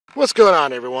What's going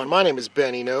on, everyone? My name is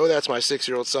Benny No. That's my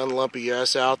 6-year-old son, Lumpy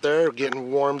S, out there getting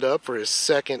warmed up for his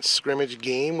second scrimmage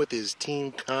game with his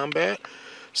Team Combat.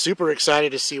 Super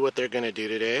excited to see what they're going to do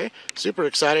today. Super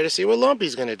excited to see what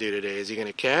Lumpy's going to do today. Is he going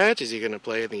to catch? Is he going to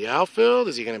play in the outfield?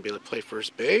 Is he going to be able to play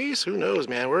first base? Who knows,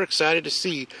 man? We're excited to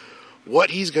see what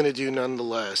he's going to do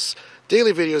nonetheless.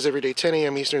 Daily videos every day, 10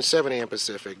 a.m. Eastern, 7 a.m.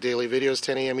 Pacific. Daily videos,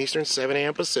 10 a.m. Eastern, 7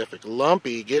 a.m. Pacific.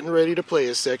 Lumpy getting ready to play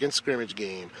his second scrimmage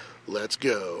game. Let's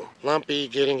go. Lumpy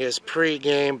getting his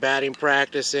pre-game batting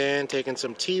practice in, taking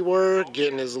some tee work,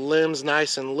 getting his limbs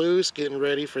nice and loose, getting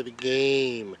ready for the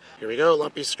game. Here we go.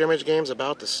 Lumpy's scrimmage game's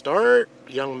about to start.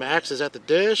 Young Max is at the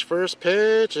dish. First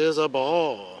pitch is a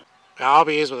ball.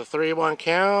 Albies with a 3-1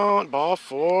 count. Ball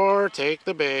 4. Take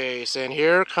the base. And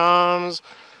here comes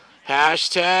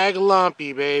hashtag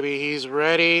Lumpy, baby. He's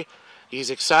ready. He's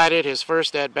excited. His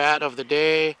first at-bat of the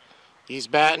day. He's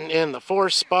batting in the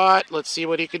 4th spot. Let's see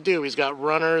what he could do. He's got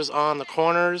runners on the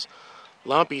corners.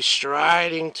 Lumpy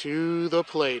striding to the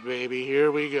plate, baby. Here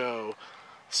we go.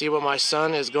 See what my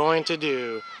son is going to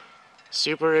do.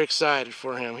 Super excited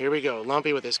for him. Here we go.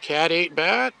 Lumpy with his Cat 8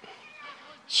 bat.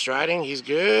 Striding. He's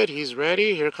good. He's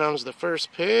ready. Here comes the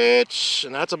first pitch,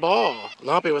 and that's a ball.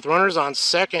 Lumpy with runners on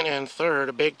 2nd and 3rd.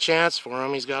 A big chance for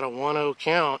him. He's got a 1-0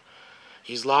 count.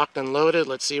 He's locked and loaded.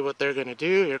 Let's see what they're going to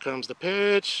do. Here comes the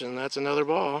pitch, and that's another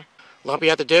ball.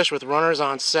 Lumpy at the dish with runners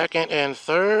on 2nd and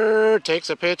 3rd. Takes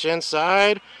a pitch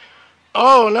inside.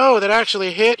 Oh, no, that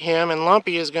actually hit him, and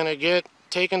Lumpy is going to get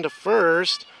taken to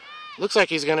 1st. Looks like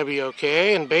he's going to be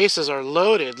okay, and bases are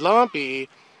loaded. Lumpy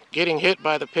getting hit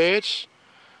by the pitch,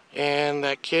 and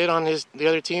that kid on the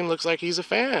other team looks like he's a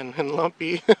fan, and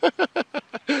Lumpy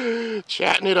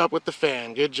chatting it up with the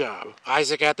fan. Good job.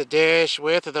 Isaac at the dish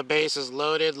with the bases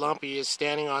loaded. Lumpy is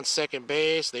standing on 2nd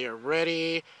base. They are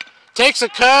ready. Takes a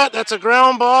cut. That's a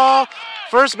ground ball.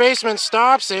 First baseman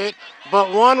stops it,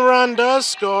 but 1 run does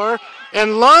score.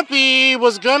 And Lumpy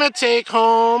was going to take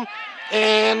home.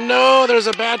 And no, there's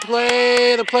a bad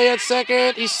play. The play at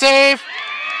 2nd. He's safe.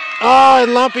 Oh,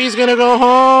 and Lumpy's going to go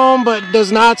home, but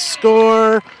does not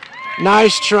score.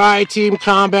 Nice try, Team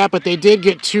Combat, but they did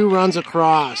get 2 runs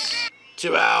across.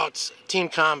 2 outs. Team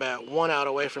Combat 1 out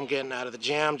away from getting out of the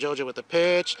jam. JoJo with the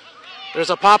pitch. There's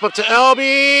a pop-up to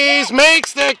Elbies.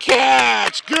 Makes the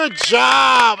catch. Good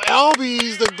job.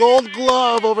 Elbies, the gold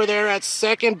glove over there at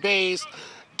 2nd base.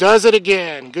 Does it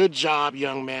again. Good job,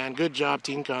 young man. Good job,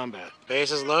 Team Combat.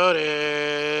 Bases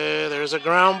loaded. There's a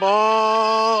ground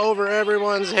ball over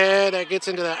everyone's head that gets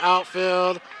into the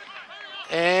outfield.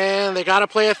 And they got to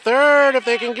play a 3rd if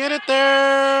they can get it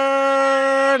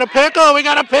there. And a pickle. We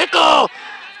got a pickle.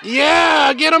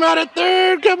 Yeah, get him out at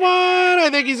 3rd. Come on. I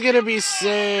think he's going to be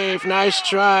safe. Nice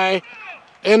try.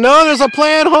 And no, there's a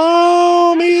play at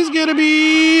home. He's going to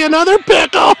be another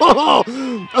pickle.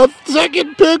 A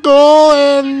 2nd pickle.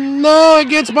 And no, it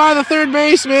gets by the 3rd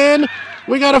baseman.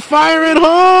 We got to fire it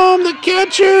home. The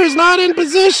catcher is not in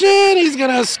position. He's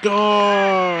going to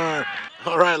score.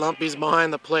 All right, Lumpy's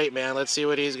behind the plate, man. Let's see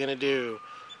what he's going to do.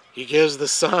 He gives the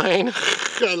sign.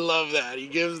 I love that. He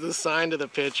gives the sign to the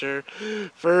pitcher.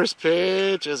 First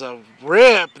pitch is a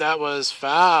rip. That was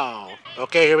foul.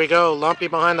 Okay, here we go. Lumpy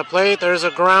behind the plate. There's a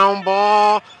ground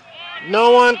ball.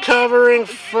 No one covering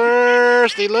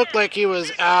first. He looked like he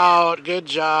was out. Good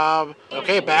job.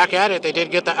 Okay, back at it. They did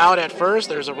get the out at 1st.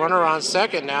 There's a runner on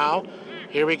 2nd now.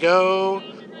 Here we go.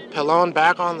 Pallone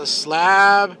back on the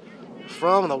slab.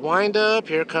 From the windup,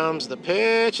 here comes the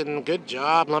pitch, and good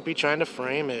job, Lumpy trying to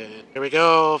frame it. Here we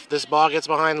go. If this ball gets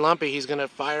behind Lumpy, he's going to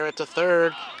fire it to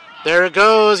 3rd. There it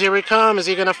goes. Here we come. Is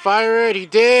he going to fire it? He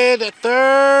did at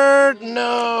 3rd.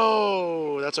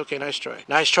 No. That's okay. Nice try.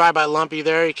 Nice try by Lumpy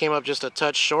there. He came up just a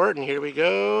touch short, and here we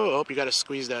go. Oh, you got to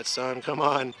squeeze that, son. Come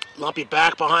on. Lumpy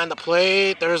back behind the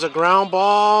plate. There's a ground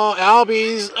ball.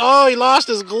 Albies. Oh, he lost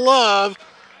his glove.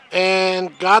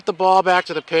 And got the ball back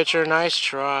to the pitcher. Nice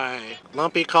try.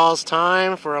 Lumpy calls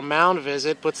time for a mound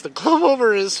visit. Puts the glove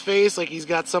over his face like he's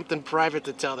got something private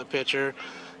to tell the pitcher.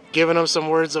 Giving him some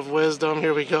words of wisdom.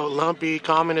 Here we go. Lumpy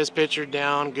calming his pitcher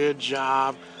down. Good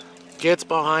job. Gets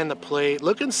behind the plate.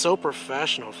 Looking so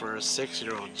professional for a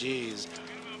 6-year-old. Jeez.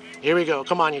 Here we go.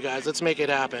 Come on, you guys. Let's make it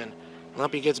happen.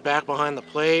 Lumpy gets back behind the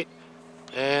plate.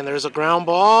 And there's a ground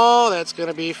ball. That's going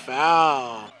to be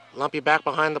foul. Lumpy back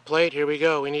behind the plate. Here we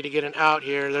go. We need to get an out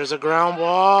here. There's a ground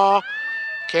ball.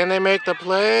 Can they make the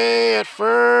play at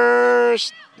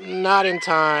 1st? Not in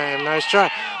time. Nice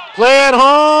try. Play at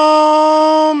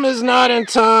home is not in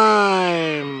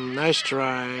time. Nice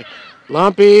try.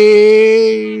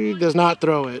 Lumpy does not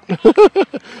throw it.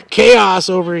 Chaos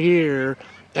over here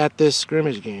at this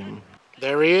scrimmage game.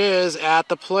 There he is at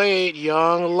the plate,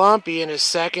 young Lumpy in his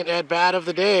second at-bat of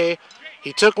the day.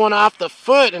 He took one off the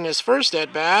foot in his first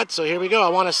at-bat, so here we go. I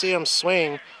want to see him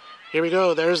swing. Here we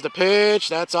go. There's the pitch.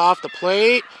 That's off the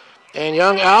plate. And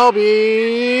young Albies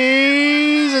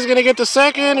is going to get to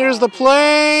second. Here's the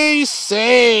play.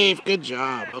 Safe. Good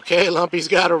job. Okay, Lumpy's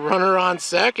got a runner on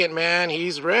second, man.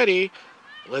 He's ready.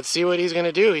 Let's see what he's going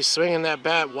to do. He's swinging that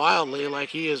bat wildly like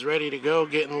he is ready to go,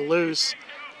 getting loose.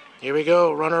 Here we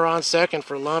go. Runner on second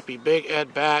for Lumpy. Big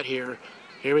at-bat here.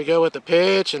 Here we go with the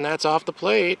pitch, and that's off the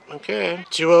plate. Okay.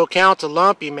 2-0 count to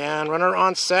Lumpy, man. Runner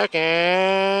on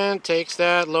second. Takes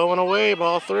that low and away,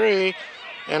 ball 3.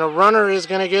 And a runner is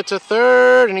going to get to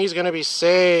third, and he's going to be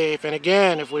safe. And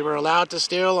again, if we were allowed to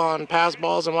steal on pass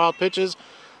balls and wild pitches,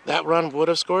 that run would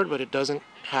have scored, but it doesn't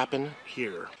happen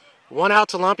here. 1 out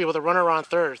to Lumpy with a runner on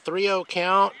third. 3-0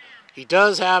 count. He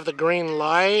does have the green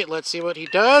light. Let's see what he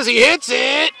does. He hits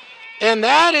it! And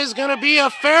that is going to be a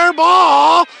fair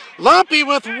ball. Lumpy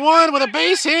with a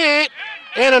base hit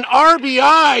and an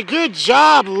RBI. Good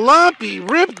job, Lumpy.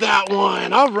 Ripped that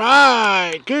one. All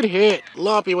right. Good hit.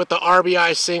 Lumpy with the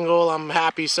RBI single. I'm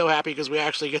happy, so happy, because we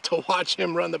actually get to watch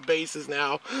him run the bases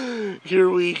now. Here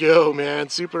we go, man.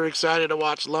 Super excited to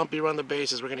watch Lumpy run the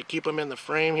bases. We're going to keep him in the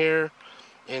frame here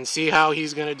and see how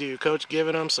he's going to do. Coach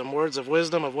giving him some words of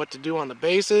wisdom of what to do on the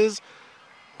bases.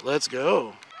 Let's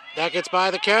go. That gets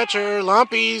by the catcher.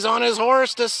 Lumpy's on his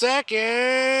horse to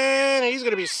second. He's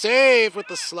going to be safe with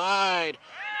the slide.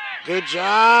 Good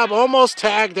job. Almost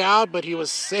tagged out, but he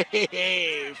was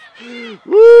safe.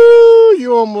 Woo!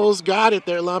 You almost got it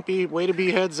there, Lumpy. Way to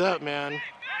be heads up, man.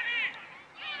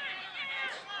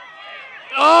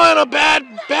 Oh, and a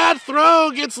bad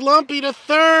throw gets Lumpy to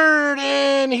third,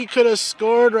 and he could have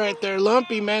scored right there.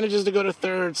 Lumpy manages to go to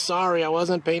third. Sorry, I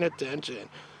wasn't paying attention.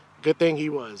 Good thing he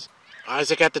was.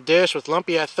 Isaac at the dish with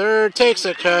Lumpy at third. Takes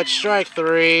a cut. Strike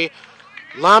 3.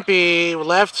 Lumpy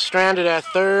left stranded at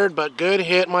third, but good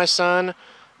hit, my son.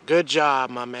 Good job,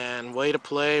 my man. Way to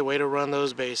play. Way to run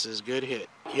those bases. Good hit.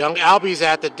 Young Albie's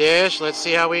at the dish. Let's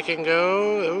see how we can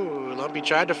go. Ooh, Lumpy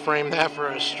tried to frame that for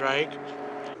a strike.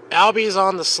 Albie's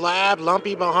on the slab.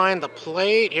 Lumpy behind the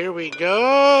plate. Here we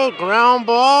go. Ground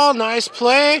ball. Nice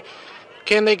play.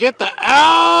 Can they get the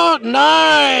out?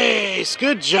 Nice!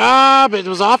 Good job. It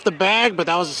was off the bag, but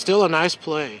that was still a nice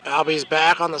play. Albie's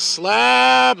back on the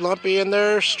slab. Lumpy in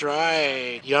there.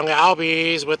 Strike. Young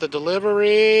Albie's with the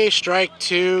delivery. Strike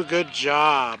 2. Good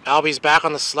job. Albie's back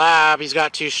on the slab. He's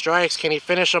got 2 strikes. Can he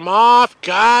finish him off?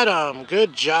 Got him.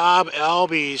 Good job,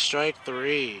 Albie. Strike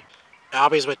 3.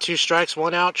 Albies with 2 strikes,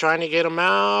 1 out, trying to get him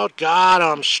out. Got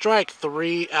him. Strike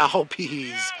 3,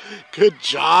 Albies. Good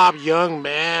job, young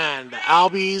man. The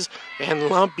Albies and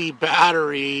Lumpy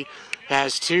battery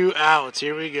has 2 outs.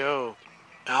 Here we go.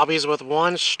 Albies with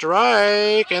 1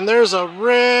 strike, and there's a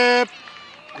rip.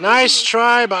 Nice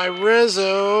try by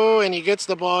Rizzo, and he gets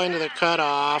the ball into the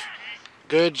cutoff.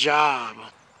 Good job.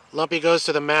 Lumpy goes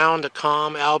to the mound to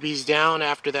calm Albies down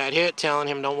after that hit, telling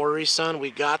him, don't worry, son, we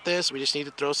got this. We just need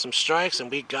to throw some strikes, and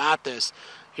we got this.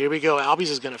 Here we go. Albies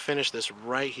is going to finish this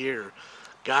right here.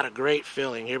 Got a great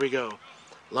feeling. Here we go.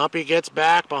 Lumpy gets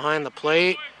back behind the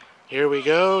plate. Here we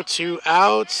go. 2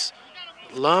 outs.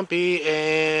 Lumpy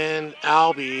and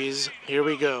Albies. Here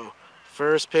we go.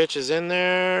 First pitch is in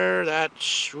there.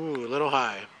 That's a little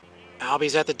high.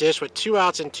 Albies at the dish with 2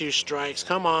 outs and 2 strikes.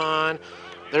 Come on.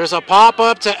 There's a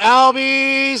pop-up to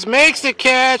Albies. Makes the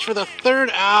catch for the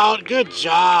 3rd out. Good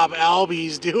job,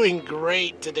 Albies. Doing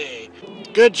great today.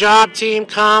 Good job, Team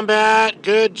Combat.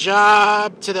 Good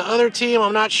job to the other team.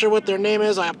 I'm not sure what their name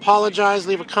is. I apologize.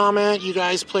 Leave a comment. You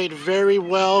guys played very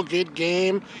well. Good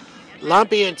game.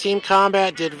 Lumpy and Team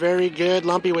Combat did very good.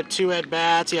 Lumpy with 2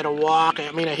 at-bats. He had a walk. A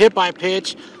hit by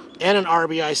pitch and an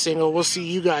RBI single. We'll see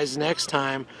you guys next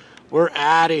time. We're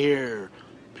out of here.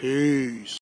 Peace.